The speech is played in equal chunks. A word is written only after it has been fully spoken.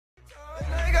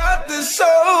the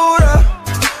soda.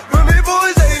 When we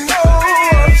boys, they know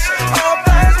us. All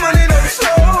fast money, no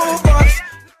slow bucks.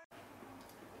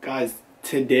 Guys,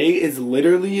 today is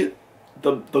literally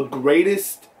the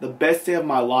greatest, the best day of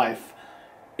my life.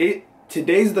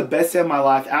 Today's the best day of my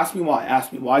life. Ask me why.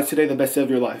 Ask me why is today the best day of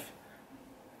your life?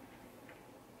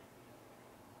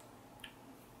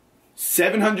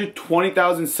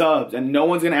 720,000 subs, and no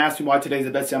one's gonna ask me why today's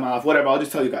the best day of my life. Whatever, I'll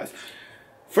just tell you guys.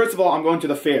 First of all, I'm going to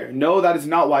the fair. No, that is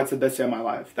not why it's the best day of my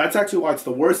life. That's actually why it's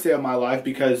the worst day of my life,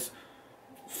 because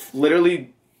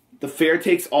literally the fair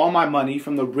takes all my money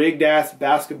from the rigged ass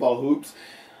basketball hoops.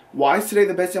 Why is today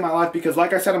the best day of my life? Because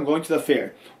like I said, I'm going to the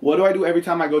fair. What do I do every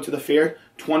time I go to the fair?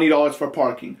 $20 for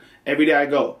parking. Every day I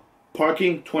go.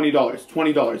 Parking, $20.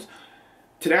 $20.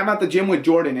 Today I'm at the gym with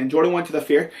Jordan, and Jordan went to the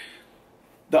fair.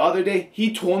 The other day,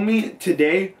 he told me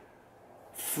today,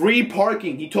 free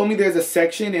parking. He told me there's a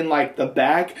section in like the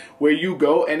back where you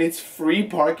go and it's free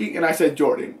parking. And I said,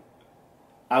 Jordan.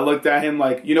 I looked at him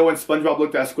like, you know when SpongeBob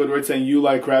looked at Squidward saying, you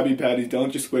like Krabby Patties,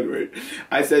 don't you, Squidward?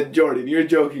 I said, Jordan, you're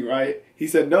joking, right? He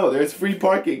said, no, there's free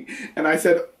parking. And I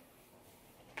said,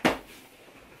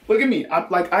 look at me.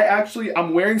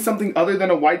 I'm wearing something other than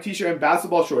a white t-shirt and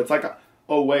basketball shorts. Like,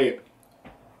 oh wait.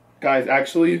 Guys,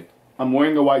 actually, I'm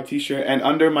wearing a white t-shirt, and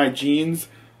under my jeans,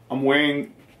 I'm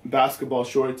wearing basketball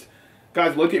shorts.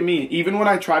 Guys, look at me. Even when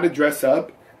I try to dress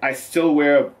up, I still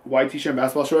wear a white t-shirt and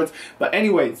basketball shorts. But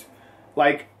anyways,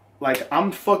 like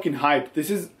I'm fucking hyped. This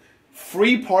is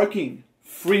free parking.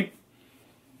 Free.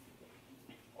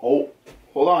 Oh,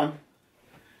 hold on.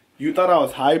 You thought I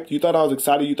was hyped? You thought I was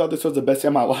excited? You thought this was the best day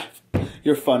of my life?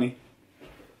 You're funny.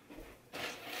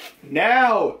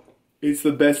 Now, it's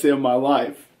the best day of my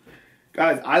life.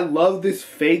 Guys, I love this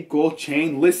fake gold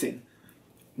chain. Listen,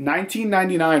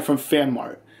 $19.99 from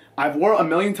FanMart. I've worn a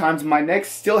million times. My neck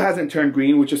still hasn't turned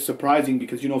green, which is surprising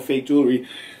because, you know, fake jewelry.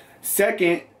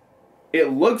 Second, it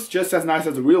looks just as nice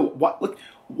as a real. Look,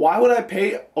 why would I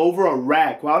pay over a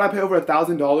rack? Why would I pay over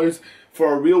 $1,000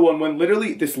 for a real one when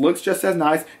literally this looks just as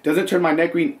nice, doesn't turn my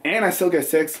neck green, and I still get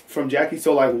sex from Jackie?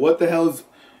 So like, what the hell is?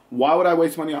 Why would I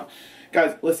waste money on?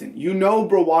 Guys, listen. You know,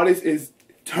 Brawadis is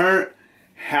turned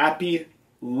happy,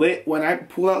 lit when I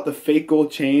pull out the fake gold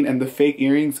chain and the fake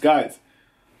earrings. Guys,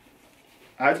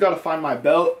 I just gotta find my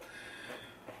belt.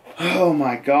 Oh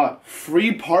my god,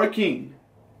 free parking.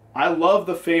 I love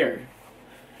the fair.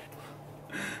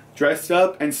 Dressed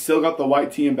up and still got the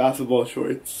white tee and basketball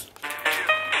shorts.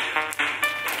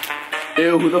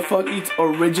 Ew, who the fuck eats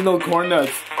original corn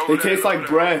nuts? They taste like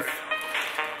breath.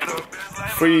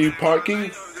 Free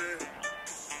parking.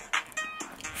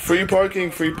 Free parking,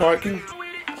 free parking.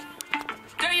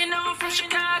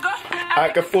 I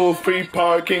can full free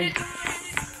parking.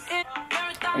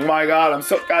 Oh my god,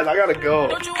 guys, I gotta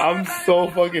go. I'm so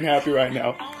fucking happy right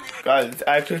now. Guys, it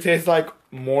actually tastes like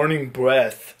morning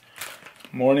breath.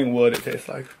 Morning wood, it tastes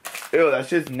like. Ew, that's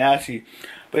just nasty.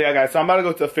 But yeah, guys, so I'm about to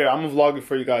go to the fair. I'm gonna vlog it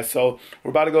for you guys. So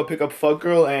we're about to go pick up Fuck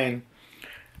Girl and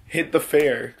hit the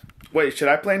fair. Wait, should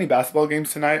I play any basketball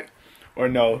games tonight? Or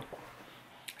no?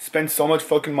 Spend so much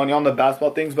fucking money on the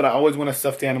basketball things, but I always want a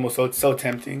stuffed animal, so it's so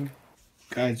tempting.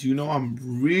 Guys, you know I'm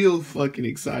real fucking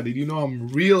excited. You know I'm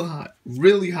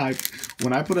really hyped.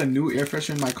 When I put a new air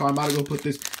freshener in my car, I'm about to go put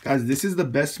this. Guys, this is the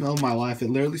best smell of my life. It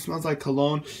literally smells like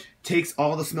cologne. Takes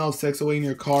all the smell of sex away in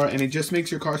your car, and it just makes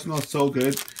your car smell so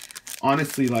good.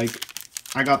 Honestly, like,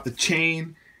 I got the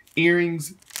chain,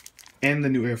 earrings, and the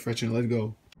new air freshener. Let's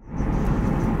go.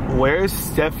 Where's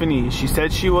Stephanie? She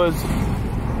said she was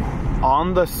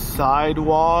on the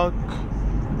sidewalk,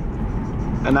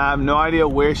 and I have no idea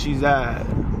where she's at.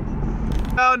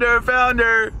 Found her, found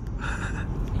her.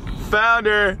 Found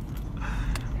her.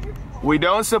 We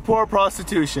don't support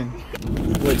prostitution.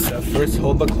 Wait, Steph, first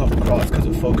hold the cross because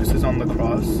it focuses on the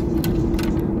cross.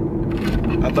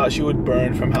 I thought she would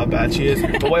burn from how bad she is.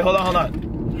 But wait, hold on, hold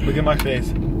on. Look at my face.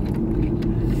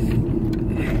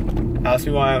 Ask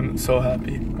me why I'm so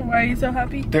happy. Why are you so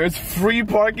happy? There's free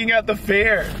parking at the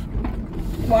fair.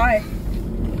 Why?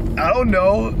 I don't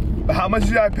know. How much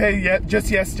did I pay just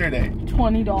yesterday?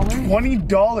 $20.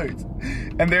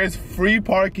 $20. And there's free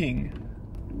parking.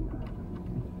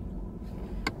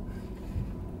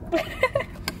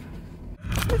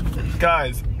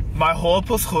 Guys, my whole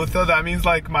poschuta, that means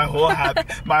like my whole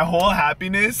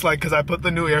happiness, like, cause I put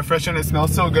the new air freshener and it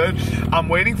smells so good. I'm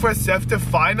waiting for Steph to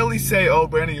finally say, oh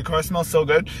Brandon, your car smells so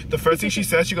good. The first thing she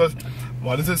says, she goes,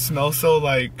 why does it smell so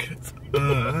like,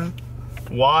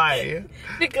 why?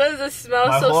 Because it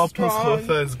smells so strong. My whole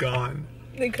poschuta is gone.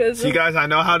 Because see guys, I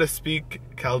know how to speak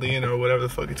Chaldean or whatever the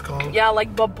fuck it's called. Yeah,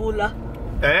 like babula.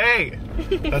 Hey!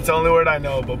 That's the only word I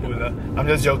know, babula. I'm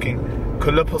just joking.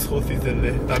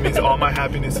 That means all my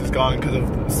happiness is gone because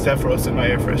of Steph roasted my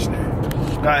air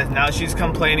freshener. Guys, now she's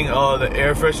complaining, oh, the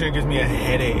air freshener gives me a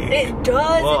headache. It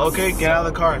does. Well, okay, get out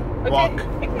of the car. Okay. Walk.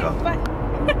 Go. Bye.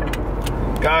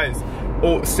 Guys,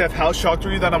 oh, Steph, how shocked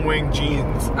were you that I'm wearing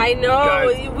jeans? I know.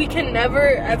 Guys, we can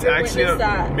never ever it's actually witness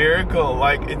that. a miracle.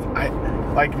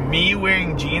 Like me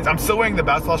wearing jeans. I'm still wearing the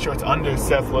basketball shorts under.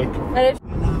 Steph, look.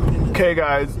 Okay,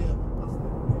 guys.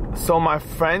 So my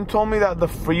friend told me that the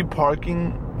free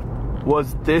parking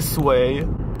was this way,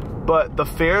 but the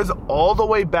fair's all the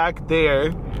way back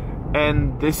there,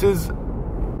 and this is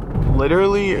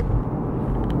literally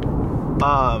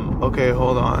okay,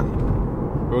 hold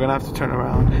on. We're gonna have to turn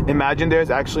around. Imagine there's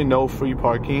actually no free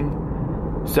parking.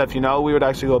 Steph, you know we would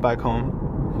actually go back home.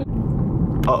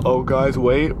 Uh-oh, guys,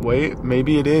 wait,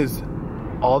 maybe it is.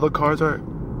 All the cars are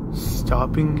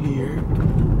stopping here.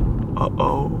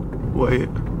 Uh-oh, wait.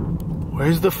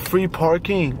 Where's the free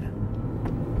parking?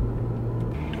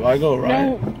 Do I go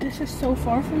right? No, this is so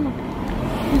far from the...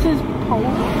 This is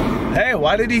home. Hey,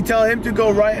 why did he tell him to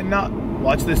go right and not...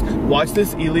 Watch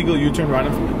this illegal U-turn right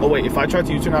in... Oh wait, if I tried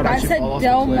to U-turn, I'd actually fall off the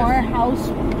cliff. Del Mar house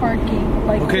parking.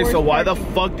 Like, okay, so why the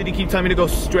fuck did he keep telling me to go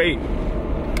straight?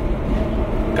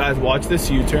 Guys, watch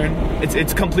this U-turn.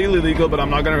 It's completely legal, but I'm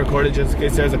not gonna record it just in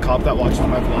case there's a cop that watches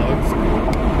my vlogs.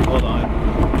 Hold on.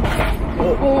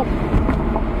 Oh.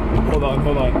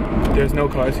 Hold on. There's no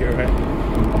cars here, right?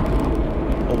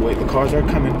 Oh wait, the cars are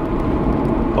coming.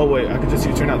 Oh wait, I could just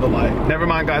U-turn out the light. Never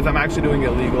mind, guys, I'm actually doing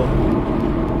it legal.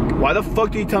 Why the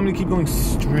fuck did he tell me to keep going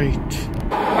straight?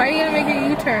 Why are you gonna make a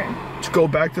U-turn? To go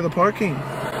back to the parking.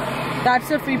 That's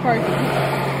the free parking.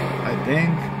 I think.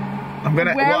 I'm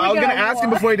gonna, well, I was gonna ask him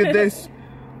before he did this.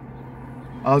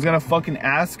 I was gonna fucking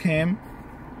ask him.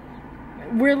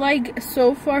 We're like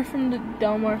so far from the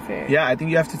Del Mar Fair. Yeah, I think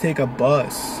you have to take a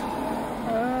bus.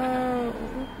 Oh.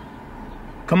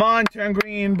 Come on, turn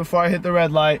green before I hit the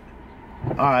red light.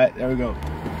 Alright, there we go.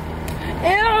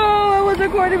 Ew, it was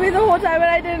recording me the whole time and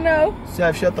I didn't know.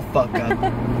 Steph, shut the fuck up.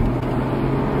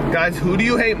 Guys, who do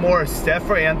you hate more, Steph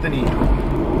or Anthony?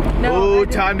 No. Ooh,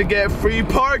 time to get free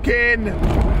parking.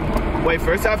 Wait,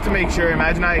 first I have to make sure.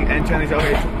 Imagine I enter and they say,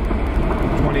 okay,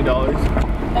 $20.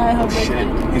 I hope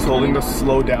shit, he's holding the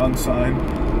slow down sign.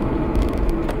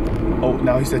 Oh,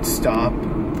 now he said stop.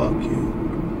 Fuck you.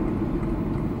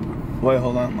 Wait,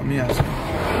 hold on, let me ask him.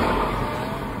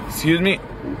 Excuse me.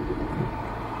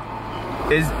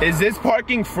 Is this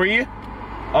parking free?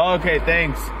 Oh, okay,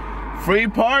 thanks. Free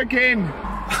parking.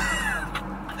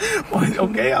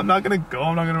 Okay, I'm not gonna go.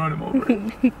 I'm not gonna run him over.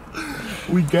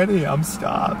 We get it. I'm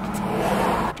stopped.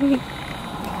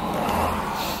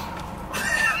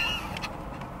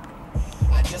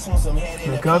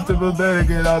 The comfortable better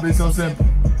get out. Be so simple.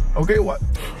 Okay, what?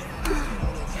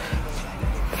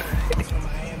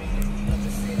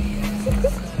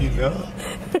 You know.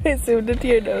 I zoomed into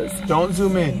your nose. Don't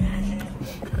zoom in.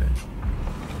 Okay.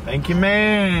 Thank you,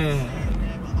 man.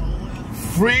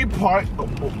 Free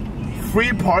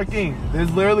parking. This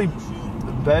is literally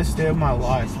the best day of my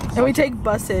life. And we take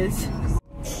buses.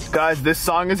 Guys, this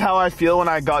song is how I feel when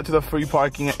I got to the free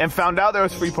parking and found out there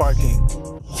was free parking.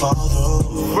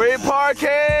 Free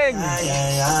parking!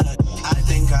 I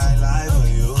think I lie for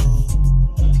you.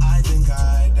 I think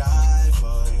I die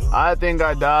for you. I think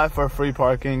I die for free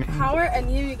parking. How are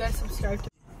any of you guys subscribed to?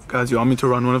 Guys, you want me to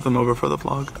run one of them over for the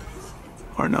vlog?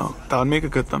 Or no? That would make a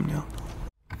good thumbnail.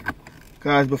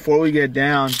 Guys, before we get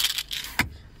down, I'm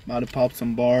about to pop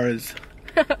some bars.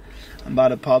 I'm about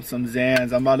to pop some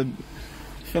Zans.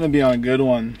 It's gonna be on a good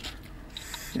one.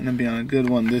 It's gonna be on a good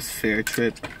one this fair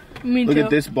trip. Me Look too. at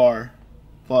this bar.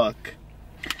 Fuck.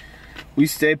 We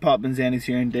stay popping Xannies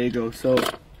here in Dago, so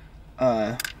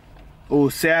oh,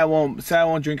 say I won't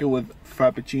drink it with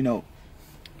Frappuccino.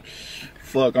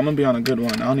 Fuck, I'm gonna be on a good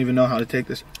one. I don't even know how to take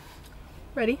this.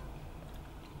 Ready?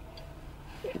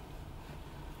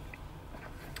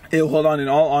 Ew, hold on. In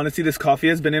all honesty, this coffee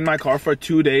has been in my car for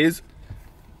 2 days.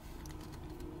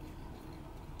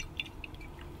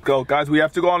 Go, guys. We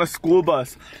have to go on a school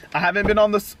bus. I haven't been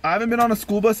on a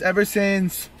school bus ever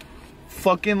since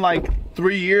fucking like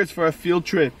 3 years for a field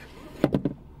trip.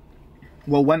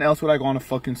 Well, when else would I go on a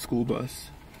fucking school bus?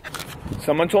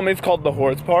 Someone told me it's called the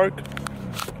Horse Park.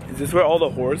 Is this where all the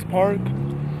horse park?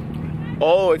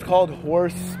 Oh, it's called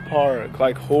Horse Park,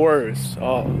 like horse.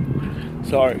 Oh,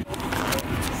 sorry.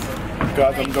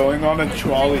 Guys, I'm going on a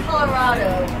trolley.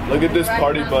 Colorado. Look at this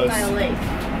party bus. Oh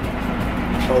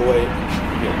wait.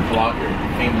 Vlogger,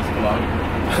 famous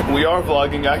vlogger. We are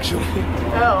vlogging actually.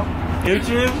 Oh.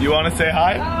 YouTube? You want to say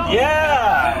hi?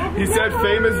 Yeah! He said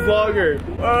famous vlogger.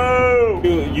 Oh!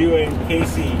 You and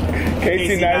Casey.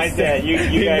 Casey Neistat.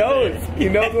 He knows. He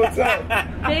knows what's up.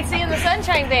 Casey and the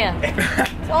Sunshine Band.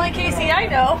 It's the only Casey I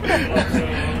know.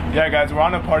 Yeah, guys, we're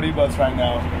on a party bus right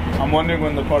now. I'm wondering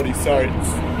when the party starts.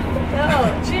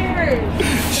 Oh,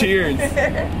 cheers. Cheers.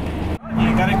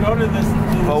 You gotta go to this.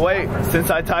 But wait, since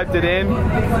I typed it in,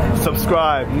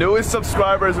 subscribe. Newest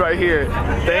subscribers right here.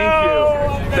 Thank you.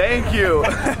 Thank you.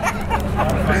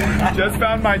 Just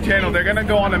found my channel. They're gonna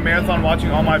go on a marathon watching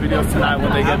all my videos tonight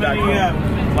when they get back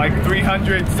home. Like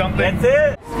 300 something. That's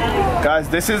it. Guys,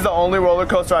 this is the only roller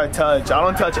coaster I touch. I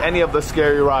don't touch any of the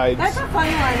scary rides. That's a fun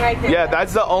one right there. Yeah,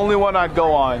 that's the only one I'd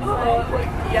go on.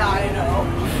 Yeah, I know.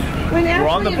 We're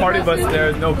on the party bus.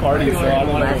 There's no party, so I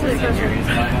don't know.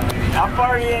 I'm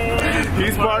partying.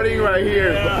 He's partying right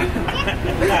here.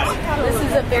 This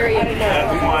is a very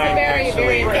intense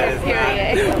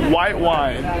period. White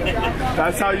wine.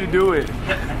 That's how you do it.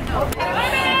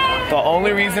 The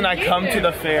only reason I come to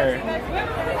the fair.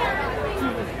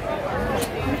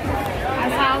 I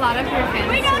saw a lot of your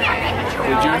fans.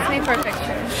 Did you? Ask me for a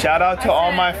picture. Shout out to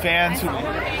all my fans who. I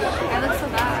look so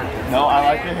bad. No, I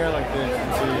like your hair like this.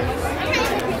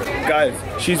 Guys,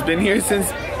 she's been here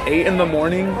since 8 in the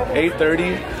morning,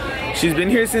 8:30. She's been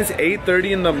here since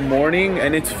 8:30 in the morning,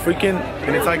 and it's freaking,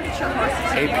 and it's like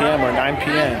 8 p.m. or 9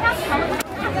 p.m.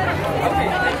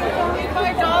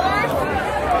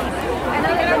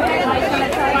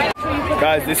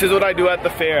 Guys, this is what I do at the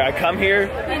fair. I come here,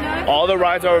 all the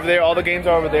rides are over there, all the games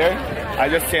are over there. I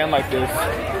just stand like this.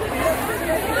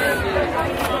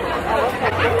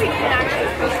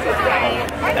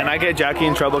 And I get Jackie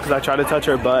in trouble because I try to touch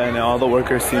her butt and all the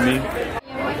workers see me.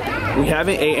 We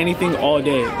haven't ate anything all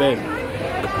day, babe.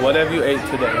 What have you ate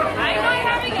today?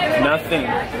 Nothing.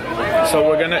 So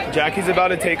we're gonna, Jackie's about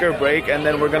to take her break and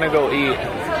then we're gonna go eat.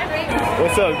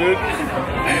 What's up, dude?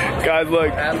 Guys,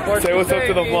 look, say what's up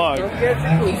to the vlog.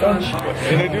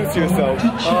 Introduce yourself.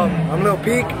 I'm Lil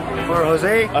Peak, or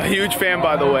Jose. A huge fan,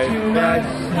 by the way. Yeah,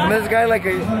 I met this guy like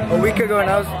a week ago and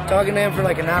I was talking to him for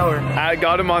like an hour. I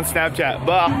got him on Snapchat.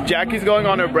 But Jackie's going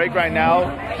on her break right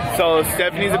now. So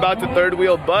Stephanie's about to third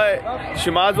wheel, but she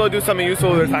might as well do something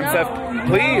useful with her time. Steph,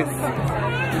 please.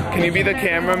 Can you be the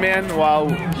cameraman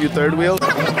while you third wheel?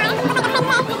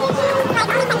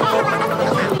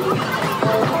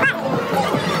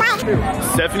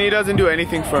 Stephanie doesn't do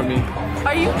anything for me.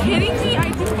 Are you kidding me? I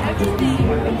do everything.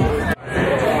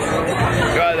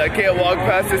 God, I can't walk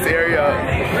past this area.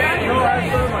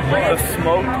 The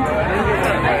smoke.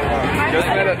 Just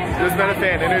met a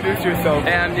fan. Introduce yourself.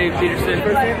 Hey, I'm Dave Peterson.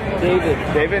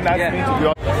 David, nice to meet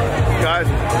you. Guys,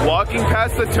 walking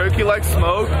past the turkey like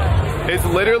smoke is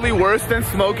literally worse than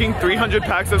smoking 300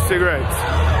 packs of cigarettes.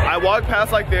 I walk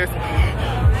past like this.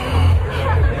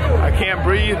 I can't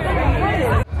breathe.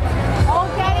 Oh,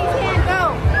 Daddy can't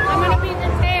go. I'm gonna beat the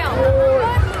tail.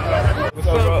 What's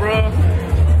up, bro?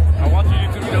 I want your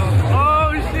YouTube video.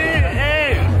 Oh shit!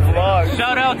 Hey! Vlog.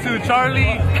 Shout out to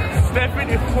Charlie,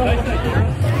 Stephanie.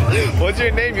 What's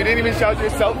your name? You didn't even shout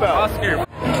yourself out. Oscar.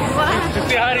 Just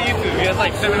say hi to YouTube. He has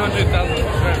like 700,000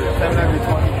 subscribers.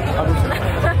 720.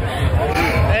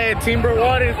 Hey, Team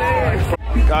Brawadis.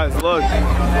 Hey. Guys, look.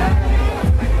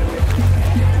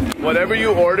 Whatever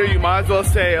you order, you might as well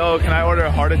say, oh, can I order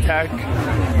a heart attack?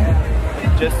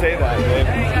 Just say that, babe.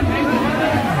 I'd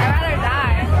rather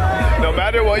die. No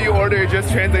matter what you order, it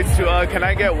just translates to, can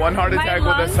I get one heart attack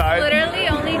with a side? Literally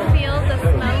only feel the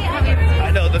smoke coming through. I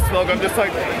know, the smoke, I'm just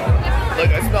like, look,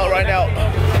 I smell it right now.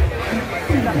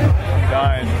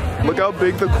 Dying. Look how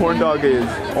big the corn dog is.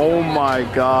 Oh my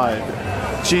God.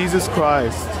 Jesus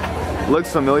Christ.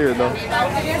 Looks familiar though.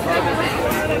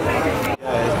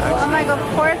 Oh my God, of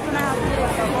course when I have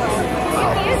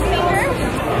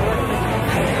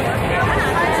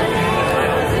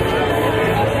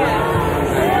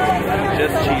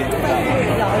Just cheese.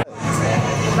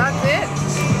 That's it?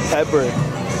 Pepper.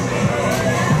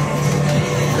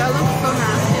 That looks so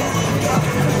nasty.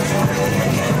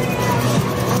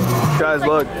 Guys,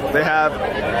 look, they have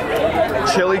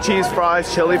chili cheese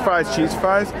fries, chili fries, cheese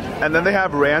fries, and then they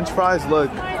have ranch fries.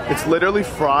 Look, it's literally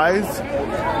fries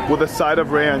with a side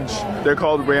of ranch. They're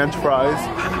called ranch fries.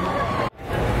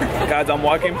 Guys, I'm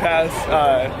walking past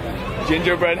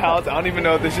Gingerbread House. I don't even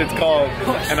know what this shit's called.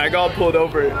 And I got pulled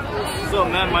over. What's up,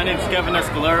 man? My name's Kevin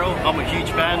Escalero. I'm a huge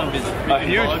fan of his A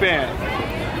huge vlog. fan.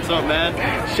 What's up, man?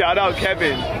 Shout out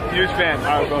Kevin. Huge fan.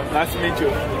 Alright, bro. Nice to meet you.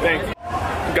 Thanks.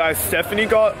 Guys, Stephanie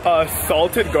got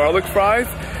salted garlic fries.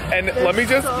 And let me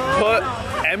just put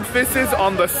emphasis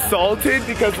on the salted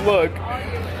because look,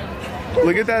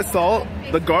 Look at that salt.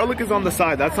 The garlic is on the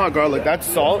side. That's not garlic. That's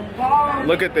salt.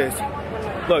 Look at this.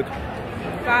 Look.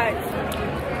 Guys,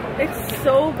 it's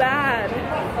so bad.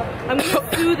 I'm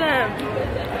gonna sue them.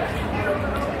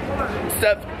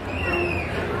 Steph.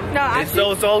 No, It's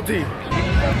so salty.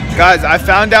 Guys, I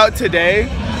found out today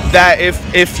that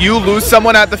if you lose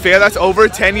someone at the fair that's over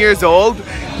 10 years old,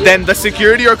 then the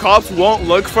security or cops won't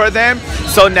look for them.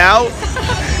 So now,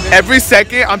 every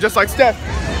second, I'm just like, Steph,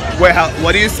 wait,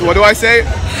 what do I say?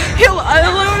 He'll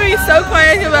be so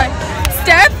quiet. He'll be like,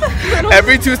 Steph?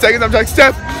 Every 2 seconds, I'm like,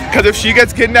 Steph, because if she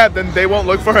gets kidnapped, then they won't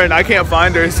look for her and I can't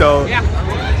find her, so. Yeah.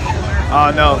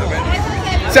 Oh, no.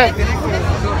 Steph.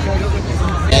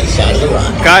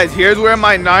 Guys, here's where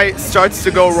my night starts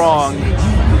to go wrong.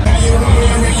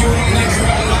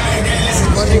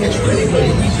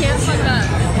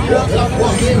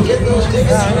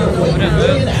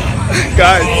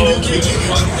 Guys.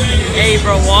 Hey,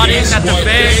 Brawadis at the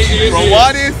fair.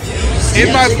 Brawadis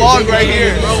in my vlog right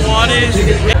here.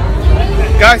 Brawadis.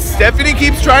 Guys, Stephanie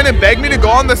keeps trying to beg me to go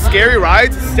on the scary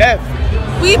rides. Steph.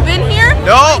 We've been here?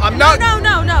 No, I'm not. No.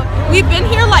 We've been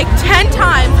here like 10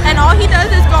 times, and all he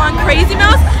does is go on Crazy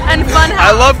Mouse and Funhouse.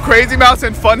 I love Crazy Mouse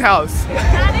and Funhouse.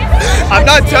 I'm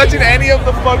not touching any of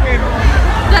the fucking,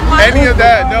 any of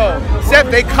that, no. Steph,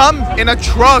 they come in a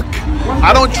truck.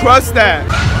 I don't trust that.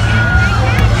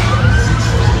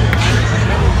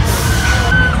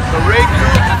 The rig.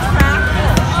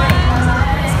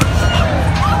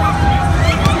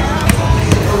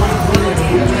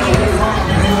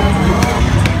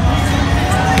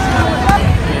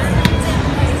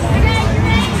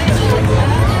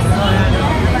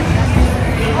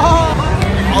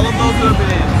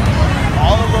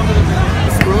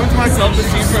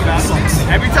 Self-esteem from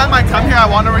basketball. Every time I come here, I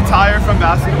want to retire from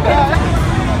basketball.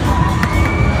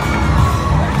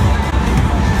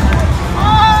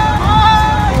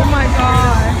 Oh my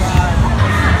god.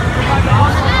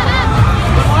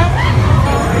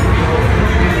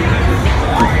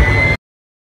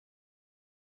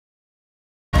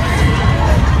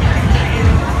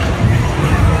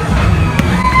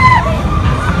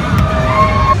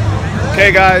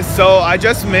 Okay guys, so I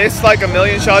just missed like a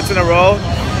million shots in a row.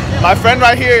 My friend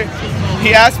right here,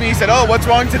 he asked me, he said, oh, what's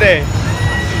wrong today?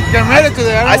 Getting ready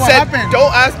today. I don't know what said, happened.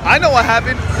 don't ask. I know what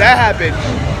happened. That happened.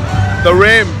 The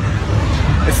rim.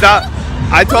 It's not.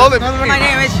 I told him. My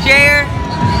name is Jair.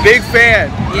 Big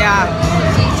fan. Yeah.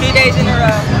 2 days in a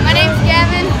row. My name's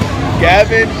Gavin.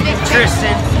 Gavin.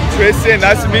 Tristan. Tristan.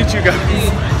 Nice to meet you guys.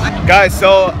 Guys,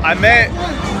 so I met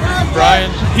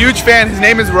Brian. Huge fan. His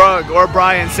name is Rug or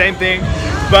Brian. Same thing.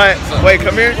 But wait,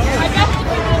 come here.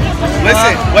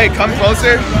 Listen, wait, come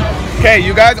closer. Okay,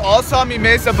 you guys all saw me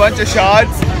miss a bunch of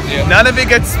shots. Yeah. None of it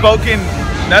gets spoken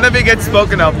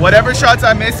of. Whatever shots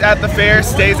I miss at the fair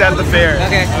stays at the fair.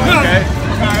 Okay.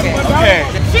 Okay.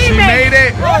 She made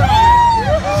it.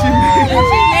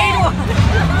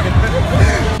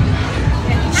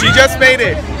 She just made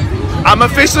it. I'm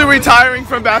officially retiring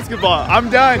from basketball. I'm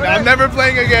done. I'm never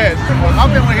playing again.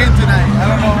 I've been with him tonight. I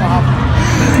don't know what happened.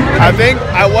 I think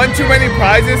I won too many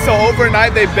prizes, so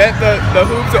overnight they bet the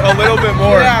hoops a little bit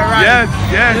more. Yeah, right. Yes.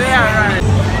 Yeah, right.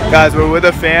 Guys, we're with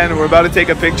a fan. We're about to take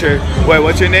a picture. Wait,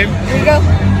 what's your name? Rigo.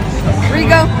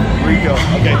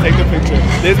 Okay, take the picture.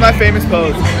 This is my famous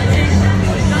pose.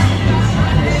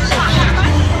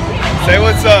 Say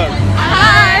what's up.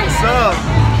 Hi. What's up?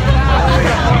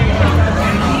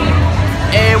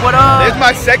 Hey, what up? This is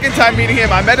my second time meeting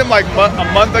him. I met him like a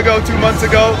month ago, 2 months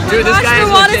ago. Dude, this guy is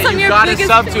Brawadis legit. You gotta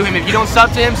sub to him. If you don't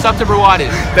sub to him, sub to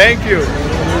Brawadis. Thank you.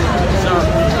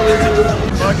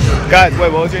 Guys,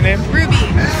 wait, what was your name? Ruby.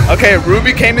 Okay,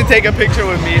 Ruby came to take a picture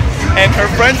with me, and her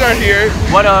friends are here.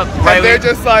 What up? And they're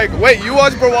just like, wait, you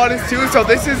watch Brawadis too? So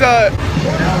this is a...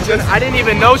 I didn't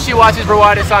even know she watches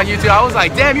Brawadis on YouTube. I was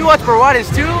like, damn, you watch Brawadis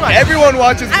too? Like, everyone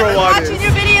watches I was Brawadis. watching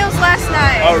your videos last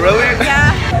night. Oh, really?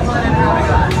 Yeah.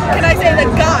 Can I say the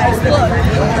guys? Look.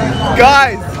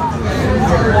 Guys,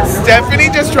 Stephanie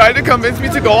just tried to convince me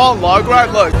to go on log ride.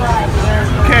 Look.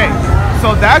 Okay,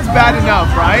 so that's bad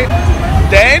enough, right?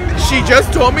 Then she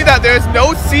just told me that there's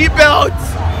no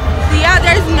seatbelts. Yeah,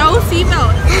 there's no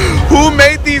seatbelt. Who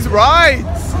made these rides?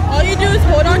 All you do is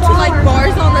hold on to like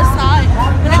bars on the side.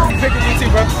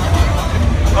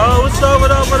 oh, what's up,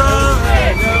 what up?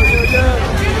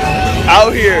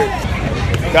 Out here.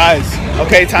 Guys,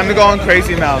 okay, time to go on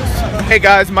Crazy Mouse. Hey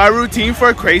guys, my routine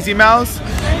for Crazy Mouse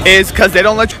is because they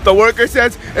don't let you, the worker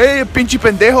says, hey, pinche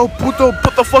pendejo, puto,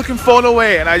 put the fucking phone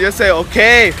away. And I just say,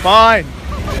 okay, fine.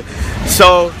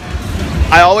 So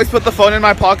I always put the phone in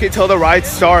my pocket till the ride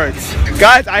starts.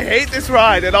 Guys, I hate this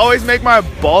ride. It always make my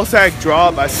ball sack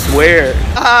drop, I swear.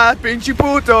 Ah, pinche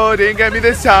puto, didn't get me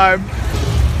this time.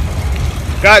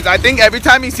 Guys, I think every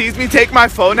time he sees me take my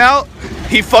phone out,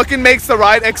 he fucking makes the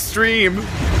ride extreme.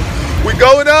 We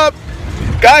going up.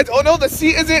 Guys, oh no, the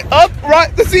seat isn't up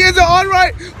right. The seat isn't on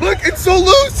right. Look, it's so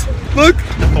loose. Look.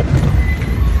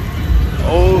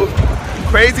 Oh,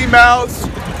 crazy mouse.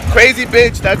 Crazy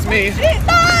bitch, that's me. It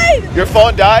died! Your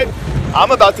phone died?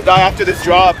 I'm about to die after this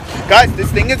drop. Guys,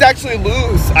 this thing is actually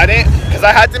loose. Because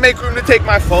I had to make room to take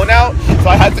my phone out. So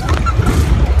I had to.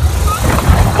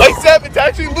 Wait, Seth, it's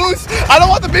actually loose. I don't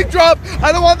want the big drop.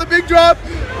 I don't want the big drop.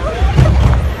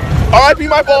 R.I.P.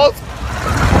 my balls.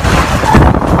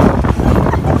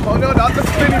 Oh no, not the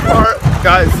spinning part.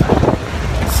 Guys,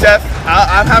 Steph,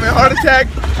 I'm having a heart attack.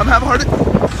 I'm having a heart attack.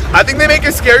 I think they make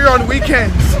it scarier on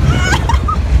weekends.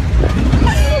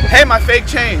 Hey, my fake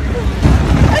chain.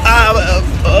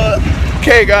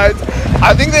 Okay, guys,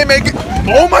 I think they make it.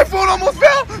 Oh, my phone almost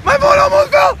fell. My phone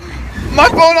almost fell. My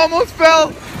phone almost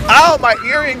fell. Ow, my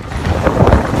earring.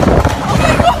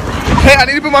 Hey, I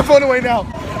need to put my phone away now.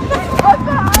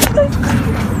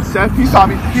 Steph, he saw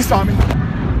me. He saw me.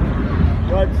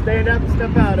 Go ahead, stand up,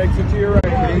 step out, exit to your right.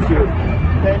 Thank you.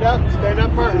 Stand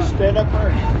up first, stand up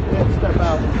first. Yeah, step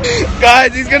out.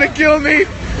 Guys, he's gonna kill me.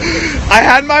 I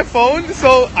had my phone,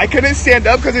 so I couldn't stand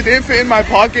up because it didn't fit in my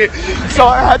pocket. So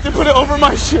I had to put it over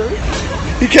my shirt.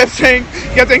 He kept saying,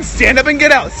 stand up and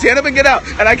get out, stand up and get out.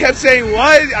 And I kept saying,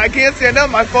 what? I can't stand up,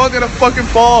 my phone's gonna fucking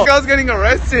fall. I was getting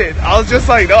arrested. I was just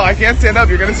like, no, I can't stand up,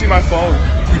 you're gonna see my phone.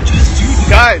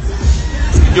 Guys,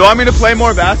 you want me to play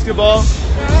more basketball?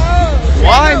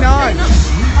 Why not?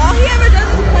 All he ever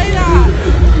does is play that.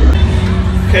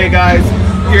 Okay guys,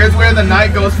 here's where the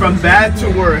night goes from bad to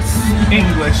worse.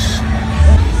 English.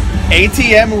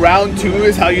 ATM round 2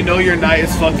 is how you know your night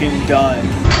is fucking done.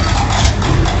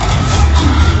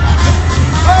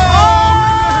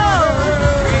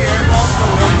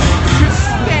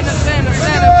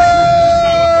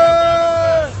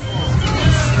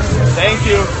 Thank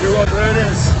you. You're welcome. There it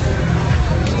is.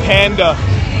 Panda.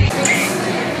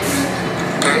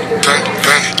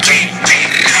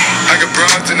 I got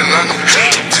broads in Atlanta.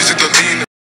 She's a Latina.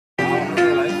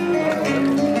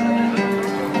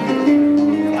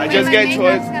 I just get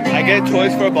toys. I get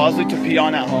toys for Bosley to pee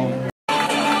on at home.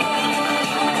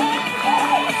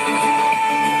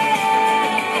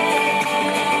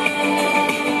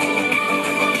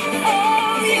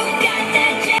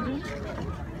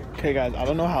 Okay guys, I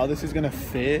don't know how this is gonna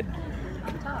fit.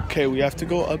 Okay, we have to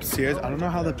go upstairs. I don't know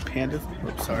how the pandas.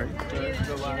 Oops, sorry.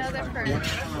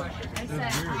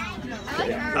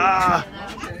 Ah.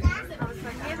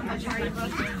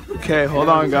 Okay, hold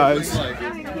on, guys.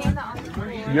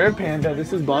 You're a panda.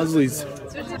 This is Bosley's.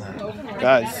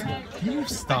 Guys, Can you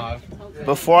stop?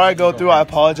 before I go through, I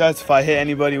apologize if I hit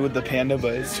anybody with the panda,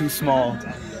 but it's too small.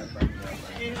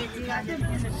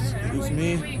 Excuse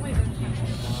me.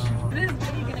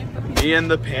 Me and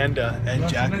the panda, and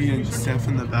Jackie and Steph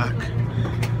in the back.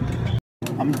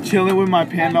 I'm chilling with my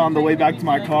panda on the way back to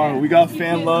my car. We got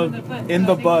fan love in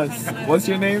the bus. What's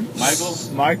your name? Michael.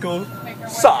 Michael.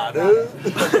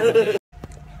 Sada.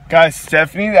 Guys,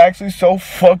 Stephanie's actually so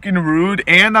fucking rude,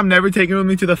 and I'm never taking her with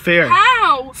me to the fair.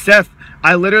 How? Steph,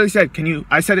 I literally said,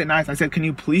 I said it nice. I said, can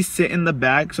you please sit in the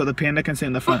back so the panda can sit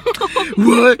in the front?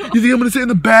 What? You think I'm gonna sit in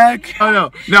the back?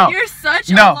 Oh, no. You're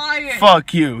such a liar.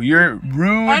 Fuck you. You're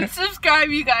rude.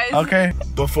 Unsubscribe, you guys. Okay.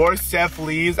 Before Steph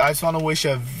leaves, I just want to wish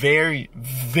a very,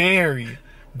 very,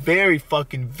 very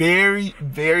fucking, very,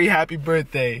 very happy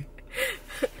birthday.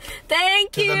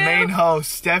 Thank you. To the main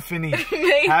host, Stephanie.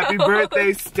 Happy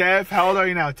birthday, Steph. How old are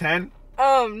you now? 10?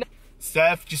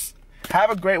 Steph, just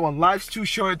have a great one. Life's too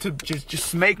short to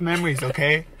just make memories,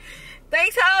 okay?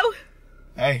 Thanks, ho.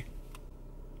 Hey.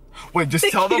 Wait, just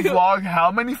tell the vlog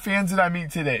how many fans did I meet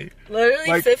today? Literally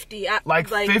like, 50. Like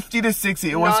 50 to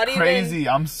 60. It was crazy.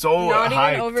 I'm so hyped.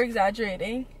 Not even over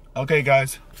exaggerating. Okay,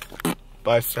 guys.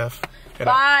 Bye, Steph.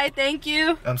 Bye. Thank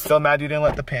you. I'm still mad you didn't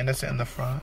let the panda sit in the front.